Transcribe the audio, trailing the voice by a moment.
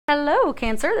Hello,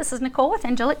 Cancer. This is Nicole with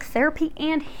Angelic Therapy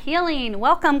and Healing.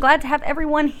 Welcome. Glad to have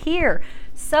everyone here.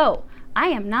 So, I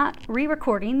am not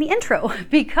re-recording the intro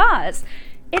because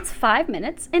it's 5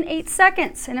 minutes and 8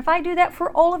 seconds. And if I do that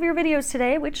for all of your videos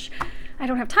today, which I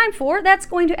don't have time for, that's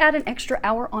going to add an extra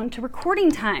hour onto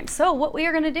recording time. So what we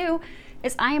are going to do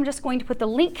is I am just going to put the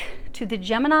link to the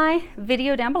Gemini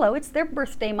video down below. It's their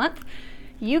birthday month.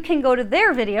 You can go to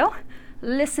their video,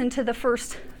 listen to the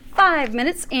first 5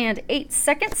 minutes and 8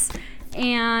 seconds,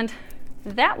 and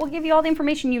that will give you all the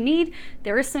information you need.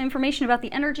 There is some information about the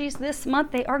energies this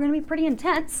month. They are going to be pretty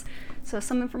intense, so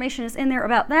some information is in there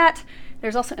about that.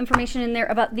 There's also information in there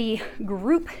about the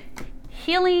group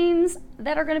healings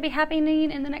that are going to be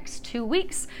happening in the next 2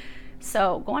 weeks.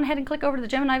 So go on ahead and click over to the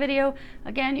Gemini video.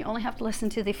 Again, you only have to listen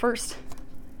to the first,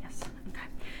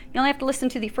 you only have to listen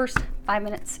to the first 5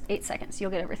 minutes, 8 seconds.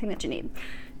 You'll get everything that you need.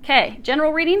 Okay,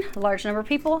 general reading, a large number of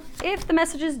people. If the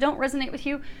messages don't resonate with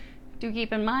you, do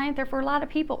keep in mind they're for a lot of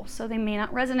people, so they may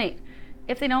not resonate.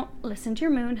 If they don't, listen to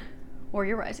your moon or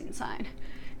your rising sign.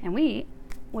 And we,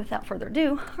 without further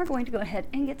ado, are going to go ahead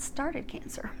and get started,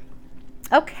 Cancer.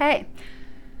 Okay,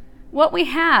 what we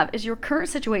have is your current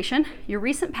situation, your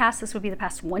recent past. This would be the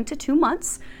past 1 to 2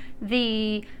 months.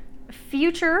 The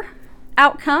future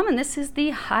outcome, and this is the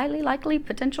highly likely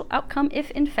potential outcome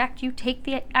if in fact you take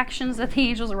the actions that the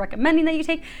angels are recommending that you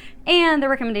take, and the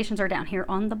recommendations are down here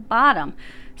on the bottom.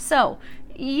 So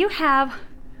you have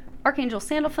Archangel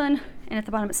Sandalphon, and at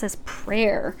the bottom it says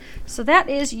prayer. So that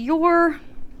is your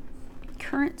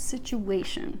current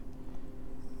situation.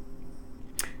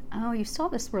 Oh, you saw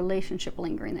this relationship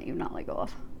lingering that you've not let go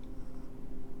of.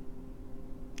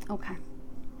 Okay.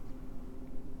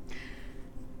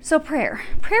 So prayer.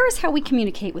 Prayer is how we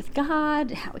communicate with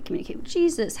God, how we communicate with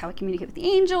Jesus, how we communicate with the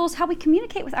angels, how we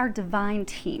communicate with our divine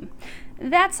team.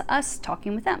 That's us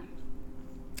talking with them.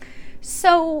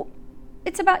 So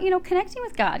it's about, connecting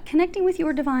with God, connecting with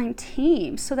your divine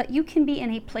team so that you can be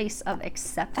in a place of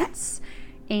acceptance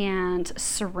and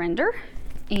surrender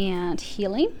and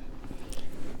healing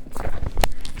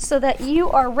so that you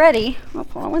are ready. Oh,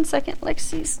 hold on one second.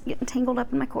 Lexi's getting tangled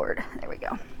up in my cord. There we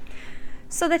go.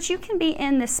 So that you can be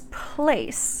in this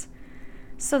place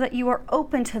so that you are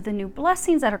open to the new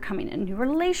blessings that are coming in, new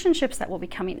relationships that will be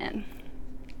coming in.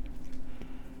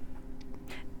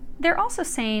 They're also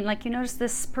saying, you notice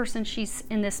this person, she's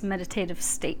in this meditative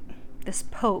state, this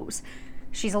pose.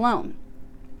 She's alone.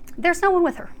 There's no one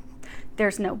with her.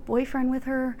 There's no boyfriend with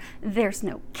her. There's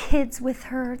no kids with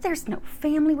her. There's no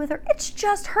family with her. It's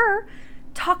just her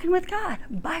talking with God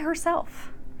by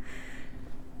herself.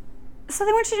 So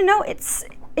they want you to know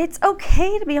it's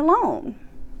okay to be alone.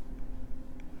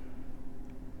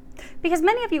 Because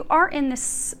many of you are in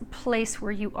this place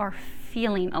where you are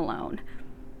feeling alone.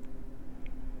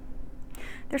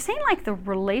 They're saying the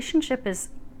relationship is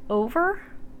over.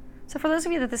 So for those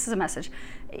of you that this is a message,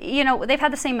 they've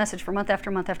had the same message for month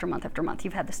after month after month after month.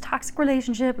 You've had this toxic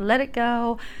relationship, let it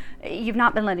go. You've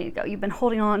not been letting it go. You've been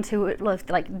holding on to it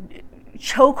like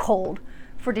chokehold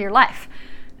for dear life.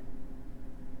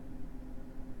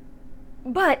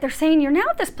 But they're saying you're now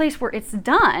at this place where it's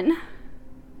done,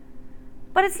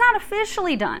 but it's not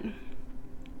officially done.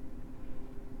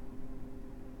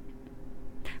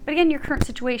 But again, your current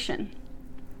situation.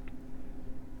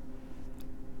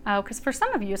 Oh, because for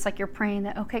some of you, it's like you're praying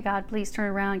that, okay, God, please turn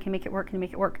it around. Can you make it work? Can you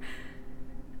make it work?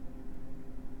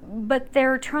 But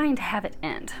they're trying to have it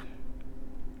end.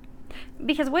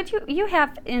 Because what you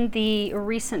have in the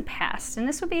recent past, and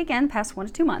this would be, again, past 1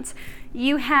 to 2 months,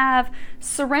 you have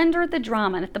surrendered the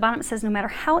drama. And at the bottom it says, no matter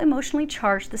how emotionally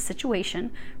charged the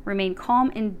situation, remain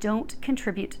calm and don't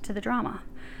contribute to the drama.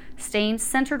 Staying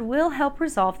centered will help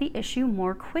resolve the issue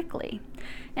more quickly.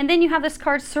 And then you have this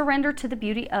card, surrender to the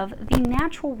beauty of the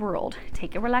natural world.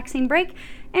 Take a relaxing break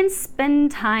and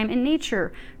spend time in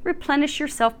nature. Replenish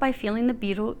yourself by feeling the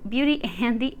beauty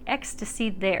and the ecstasy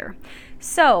there.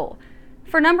 So,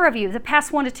 for a number of you, the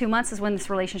past 1 to 2 months is when this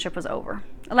relationship was over.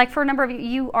 For a number of you,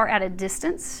 you are at a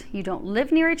distance. You don't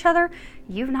live near each other.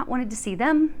 You've not wanted to see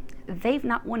them. They've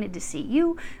not wanted to see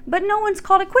you. But no one's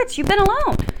called it quits. You've been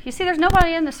alone. You see, there's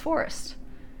nobody in this forest.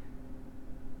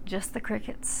 Just the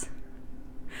crickets.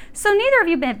 So neither of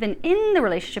you have been in the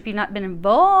relationship. You've not been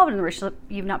involved in the relationship.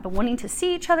 You've not been wanting to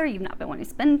see each other. You've not been wanting to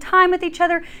spend time with each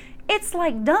other. It's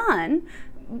done,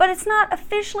 but it's not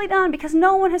officially done because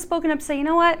no one has spoken up to say, you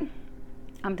know what?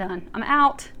 I'm done. I'm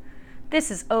out.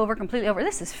 This is over, completely over.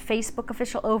 This is Facebook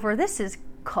official over. This is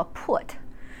kaput.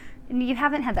 And you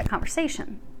haven't had that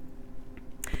conversation.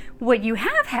 What you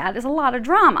have had is a lot of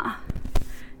drama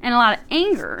and a lot of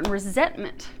anger and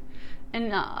resentment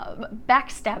and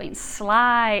backstabbing,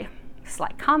 sly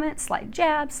slight comments, slight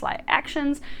jabs, slight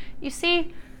actions. You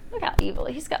see, look how evil.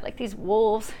 He's got like these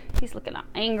wolves. He's looking all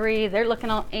angry. They're looking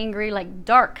all angry, like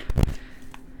dark.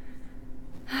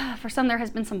 For some, there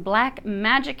has been some black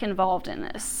magic involved in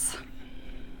this.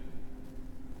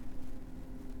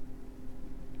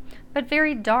 But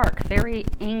very dark, very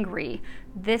angry.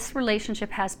 This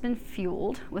relationship has been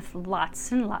fueled with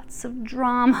lots and lots of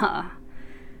drama,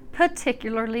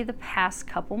 particularly the past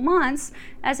couple months,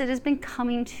 as it has been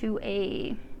coming to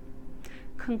a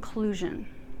conclusion.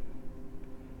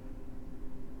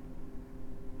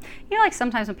 You know, like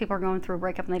sometimes when people are going through a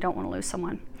breakup and they don't want to lose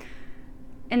someone,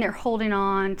 and they're holding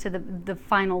on to the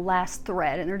final last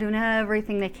thread, and they're doing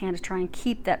everything they can to try and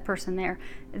keep that person there.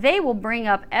 They will bring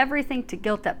up everything to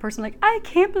guilt that person, like, I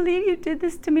can't believe you did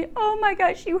this to me. Oh my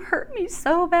gosh, you hurt me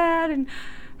so bad, and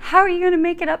how are you going to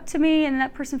make it up to me? And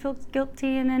that person feels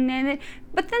guilty,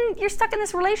 but then you're stuck in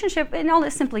this relationship, and all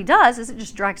it simply does is it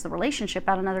just drags the relationship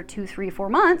out another 2, 3, 4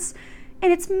 months,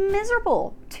 and it's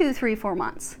miserable 2, 3, 4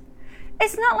 months.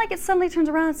 It's not like it suddenly turns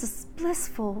around, it's this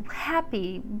blissful,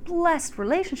 happy, blessed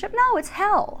relationship. No, it's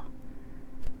hell.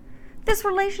 This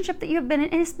relationship that you've been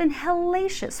in, it's been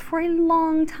hellacious for a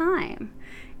long time.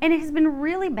 And it has been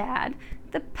really bad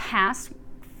the past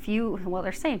few, well,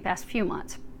 they're saying past few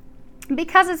months,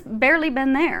 because it's barely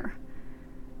been there.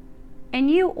 And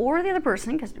you or the other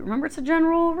person, because remember it's a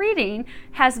general reading,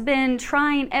 has been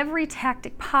trying every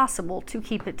tactic possible to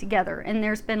keep it together. And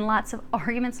there's been lots of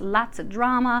arguments, lots of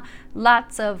drama,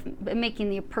 lots of making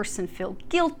the person feel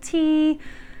guilty,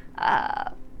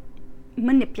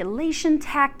 manipulation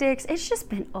tactics. It's just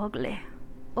been ugly,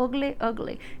 ugly,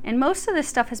 ugly. And most of this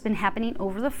stuff has been happening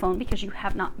over the phone because you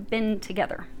have not been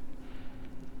together.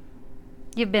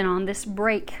 You've been on this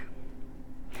break.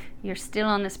 You're still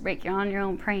on this break. You're on your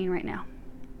own praying right now.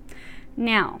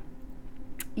 Now,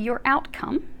 your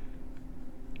outcome,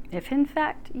 if in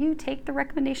fact you take the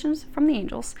recommendations from the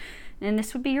angels, and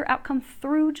this would be your outcome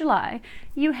through July,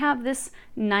 you have this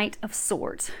Knight of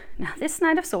Swords. Now, this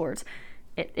Knight of Swords,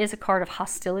 it is a card of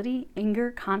hostility, anger,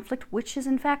 conflict, which is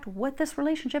in fact what this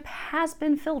relationship has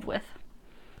been filled with.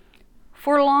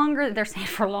 For longer, they're saying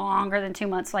for longer than 2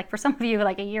 months, like for some of you,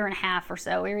 like a year and a half or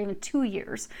so, or even 2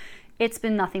 years. It's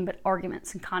been nothing but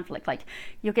arguments and conflict. Like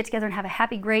you'll get together and have a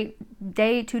happy, great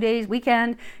day, 2 days,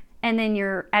 weekend, and then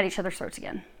you're at each other's throats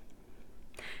again.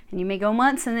 And you may go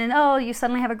months and then, oh, you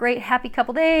suddenly have a great, happy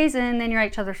couple days and then you're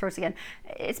at each other's throats again.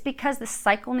 It's because the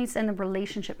cycle needs to end, the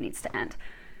relationship needs to end.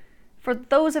 For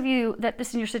those of you that this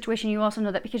is your situation, you also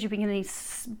know that because you've been getting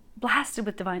blasted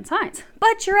with divine signs.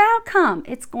 But your outcome,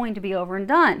 it's going to be over and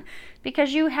done.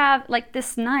 Because you have, like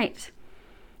this knight,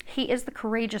 he is the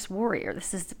courageous warrior.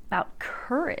 This is about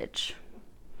courage.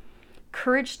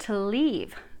 Courage to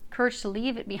leave. Courage to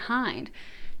leave it behind.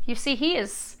 You see, he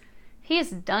is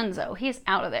donezo. He is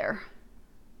out of there.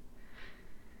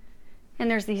 And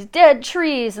there's these dead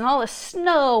trees and all this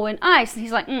snow and ice. And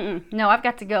he's like, no, I've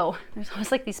got to go. There's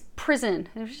almost like these prison.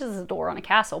 There's just a door on a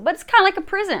castle, but it's kind of like a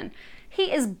prison.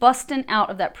 He is busting out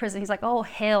of that prison. He's like, oh,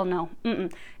 hell no.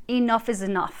 Enough is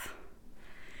enough.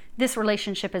 This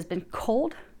relationship has been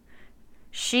cold.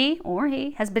 She or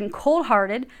he has been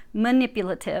cold-hearted,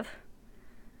 manipulative,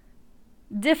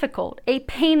 difficult, a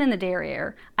pain in the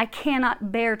derriere. I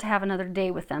cannot bear to have another day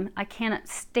with them. I cannot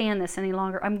stand this any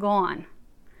longer. I'm gone.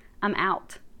 I'm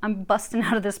out. I'm busting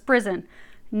out of this prison.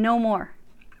 No more.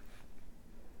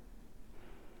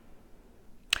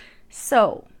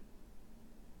 So,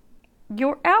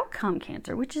 your outcome,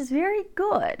 Cancer, which is very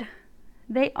good,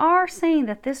 they are saying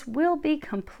that this will be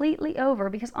completely over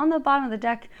because on the bottom of the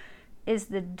deck is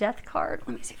the Death card.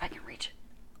 Let me see if I can reach it.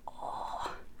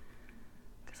 Oh,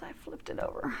 because I flipped it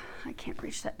over. I can't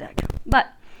reach that deck. But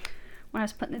when I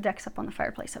was putting the decks up on the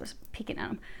fireplace, I was peeking at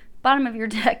them. Bottom of your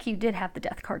deck, you did have the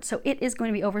Death card. So it is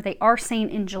going to be over. They are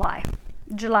saying in July.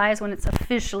 July is when it's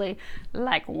officially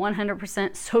like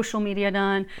 100% social media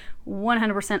done,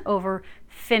 100% over,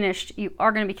 finished. You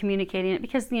are going to be communicating it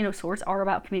because, you know, swords are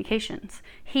about communications.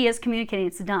 He is communicating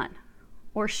it's done,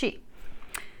 or she.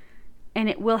 And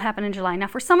it will happen in July. Now,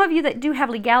 for some of you that do have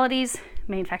legalities,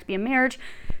 may in fact be a marriage,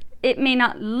 it may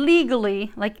not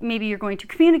legally, like maybe you're going to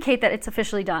communicate that it's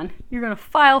officially done. You're going to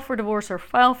file for divorce or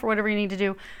file for whatever you need to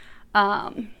do.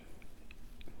 And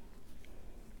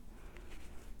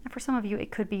for some of you,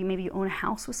 it could be maybe you own a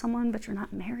house with someone, but you're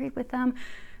not married with them.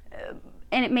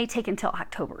 And it may take until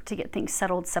October to get things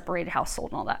settled, separated, house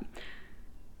sold, and all that.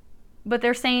 But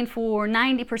they're saying for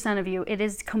 90% of you, it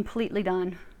is completely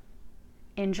done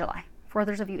in July. For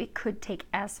others of you, it could take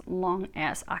as long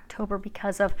as October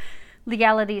because of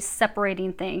legalities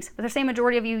separating things. But they're saying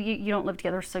majority of you, you don't live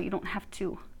together, so you don't have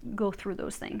to go through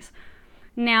those things.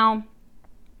 Now,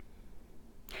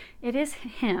 It is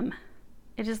him.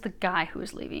 It is the guy who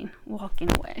is leaving, walking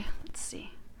away. Let's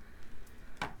see.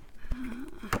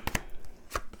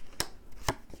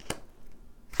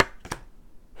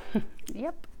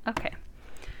 Yep. Okay.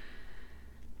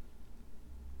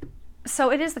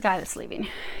 So it is the guy that's leaving.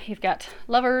 You've got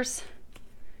lovers,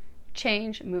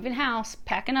 change, moving house,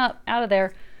 packing up, out of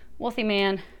there, wealthy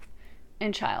man,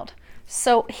 and child.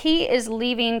 So he is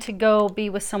leaving to go be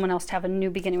with someone else, to have a new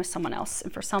beginning with someone else,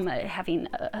 and for some having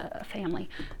a family,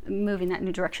 moving that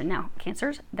new direction. Now,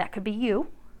 Cancers, that could be you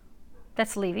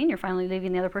that's leaving. You're finally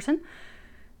leaving the other person.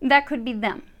 That could be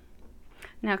them.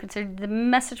 Now, consider the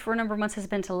message for a number of months has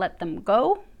been to let them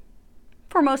go.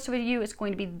 For most of you, it's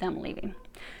going to be them leaving.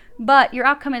 But your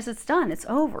outcome is it's done. It's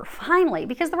over, finally,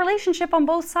 because the relationship on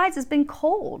both sides has been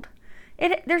cold.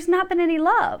 There's not been any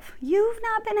love. You've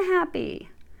not been happy.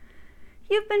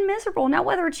 You've been miserable. Now,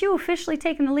 whether it's you officially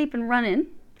taking the leap and running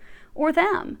or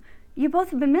them, you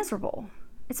both have been miserable.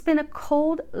 It's been a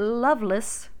cold,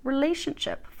 loveless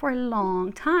relationship for a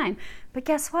long time. But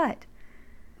guess what?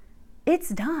 It's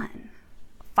done.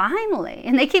 Finally.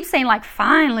 And they keep saying like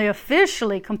finally,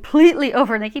 officially, completely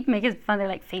over. And they keep making it fun. They're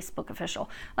like Facebook official.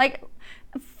 Like,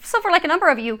 so for like a number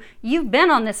of you, you've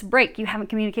been on this break. You haven't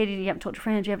communicated. You haven't told your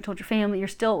friends. You haven't told your family. You're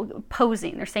still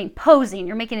posing. They're saying posing.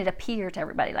 You're making it appear to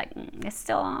everybody like it's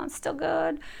still on, it's still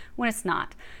good, when it's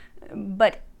not.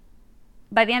 But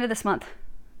by the end of this month,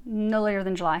 no later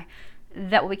than July,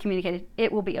 that will be communicated.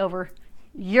 It will be over.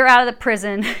 You're out of the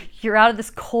prison. You're out of this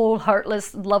cold,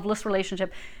 heartless, loveless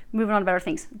relationship. Moving on to better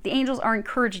things. The angels are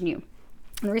encouraging you.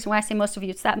 And the reason why I say most of you,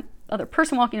 it's that other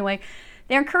person walking away.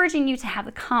 They're encouraging you to have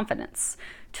the confidence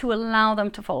to allow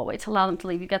them to fall away, to allow them to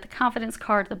leave. You've got the confidence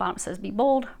card at the bottom. It says, be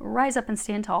bold, rise up and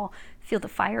stand tall, feel the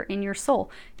fire in your soul.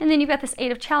 And then you've got this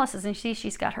 8 of chalices, and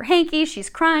she's got her hanky, she's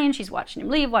crying, she's watching him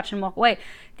leave, watching him walk away.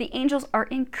 The angels are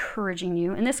encouraging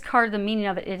you. And this card, the meaning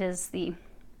of it is the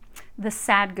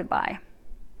sad goodbye.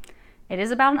 It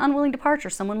is about an unwilling departure,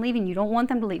 someone leaving. You don't want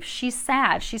them to leave. She's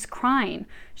sad. She's crying.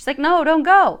 She's like, no, don't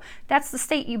go. That's the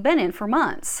state you've been in for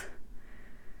months.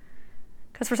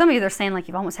 Because for some of you, they're saying like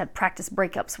you've almost had practice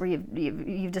breakups where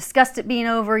you've discussed it being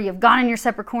over. You've gone in your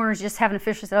separate corners. You just haven't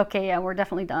officially said, okay, yeah, we're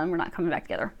definitely done. We're not coming back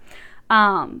together.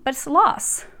 But it's a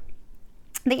loss.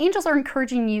 The angels are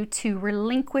encouraging you to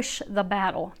relinquish the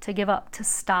battle, to give up, to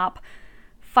stop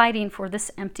fighting for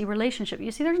this empty relationship.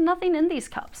 You see, there's nothing in these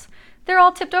cups. They're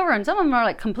all tipped over, and some of them are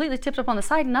like completely tipped up on the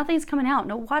side. Nothing's coming out.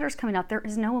 No water's coming out. There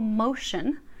is no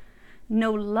emotion,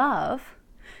 no love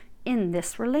in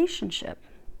this relationship.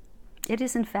 It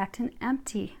is, in fact, an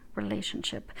empty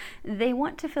relationship. They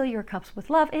want to fill your cups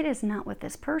with love. It is not with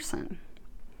this person.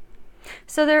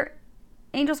 So their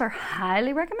angels are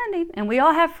highly recommending, and we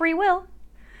all have free will.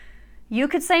 You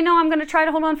could say, no, I'm going to try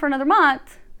to hold on for another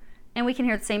month, and we can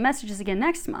hear the same messages again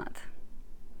next month.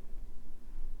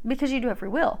 Because you do have free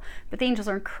will. But the angels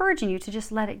are encouraging you to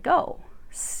just let it go.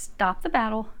 Stop the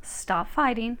battle. Stop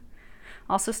fighting.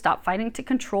 Also, stop fighting to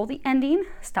control the ending.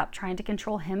 Stop trying to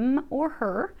control him or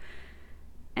her.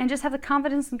 And just have the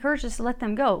confidence and courage just to let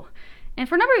them go. And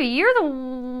for a number of you, you're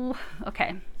the...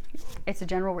 Okay, it's a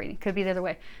general reading. Could be the other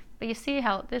way. But you see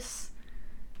how this...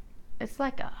 It's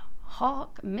like a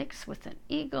hawk mixed with an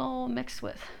eagle mixed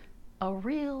with a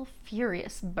real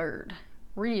furious bird.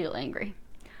 Real angry.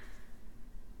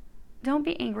 Don't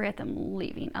be angry at them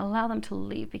leaving. Allow them to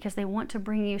leave because they want to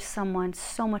bring you someone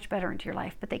so much better into your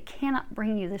life. But they cannot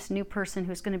bring you this new person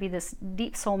who's going to be this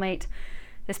deep soulmate.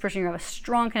 This person you have a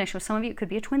strong connection with. Some of you, it could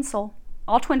be a twin soul.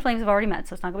 All twin flames have already met,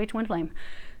 so it's not going to be a twin flame.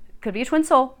 It could be a twin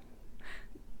soul.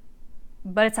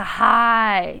 But it's a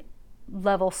high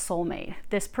level soulmate.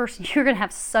 This person you're going to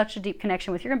have such a deep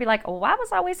connection with. You're going to be like, oh, why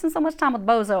was I wasting so much time with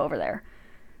Bozo over there?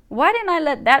 Why didn't I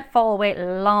let that fall away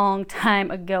a long time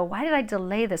ago? Why did I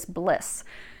delay this bliss?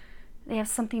 They have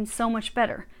something so much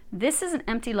better. This is an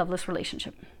empty, loveless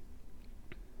relationship.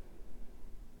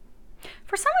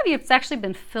 For some of you, it's actually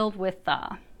been filled with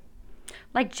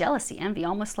like jealousy, envy,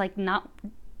 almost like not,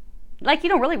 like you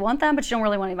don't really want them, but you don't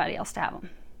really want anybody else to have them.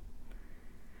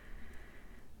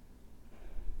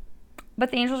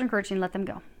 But the angels are encouraging you, let them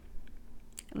go.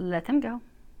 Let them go.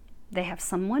 They have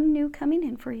someone new coming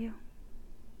in for you.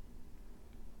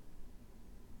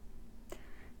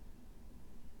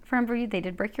 For a number of you, they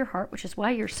did break your heart, which is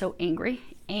why you're so angry.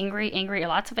 Angry,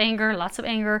 lots of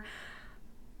anger.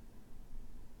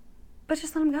 But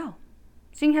just let them go.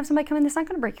 So you can have somebody come in that's not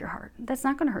going to break your heart. That's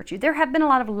not going to hurt you. There have been a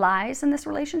lot of lies in this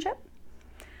relationship.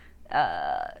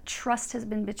 Trust has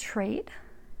been betrayed.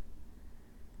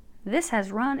 This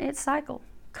has run its cycle.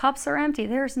 Cups are empty.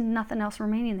 There's nothing else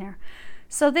remaining there.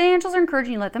 So the angels are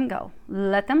encouraging you, let them go.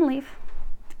 Let them leave.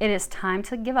 It is time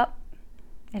to give up.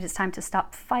 It is time to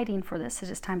stop fighting for this. It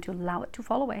is time to allow it to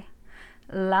fall away.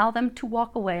 Allow them to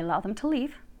walk away. Allow them to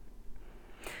leave.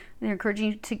 They're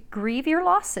encouraging you to grieve your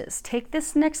losses. Take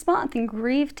this next month and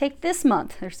grieve. Take this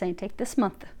month. They're saying take this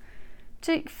month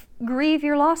to grieve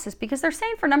your losses, because they're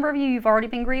saying for a number of you, you've already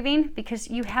been grieving because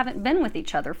you haven't been with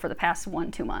each other for the past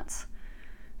 1-2 months.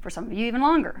 For some of you, even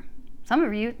longer. Some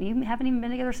of you, you haven't even been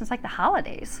together since like the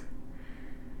holidays.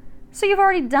 So you've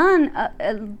already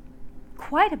done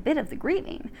quite a bit of the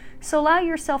grieving. So allow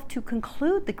yourself to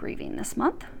conclude the grieving this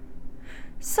month,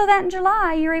 so that in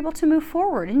July you're able to move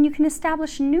forward and you can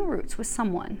establish new roots with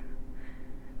someone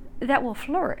that will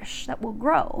flourish, that will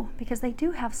grow, because they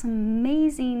do have some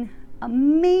amazing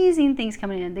things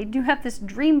coming in. They do have this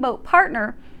dreamboat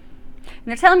partner, and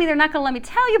they're telling me they're not going to let me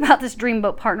tell you about this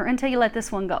dreamboat partner until you let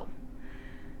this one go.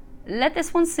 Let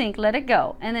this one sink, let it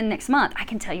go, and then next month I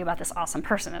can tell you about this awesome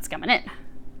person that's coming in,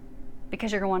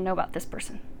 because you're going to want to know about this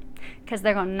person, because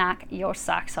they're going to knock your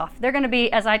socks off. They're going to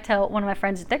be, as I tell one of my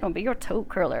friends, they're going to be your toe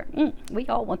curler. We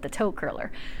all want the toe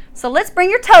curler. So let's bring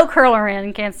your toe curler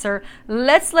in, Cancer.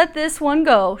 Let's let this one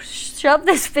go. Shove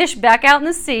this fish back out in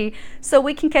the sea so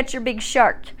we can catch your big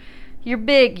shark, your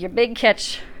big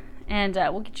catch. And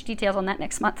we'll get you details on that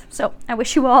next month. So I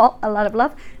wish you all a lot of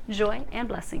love, joy, and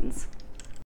blessings.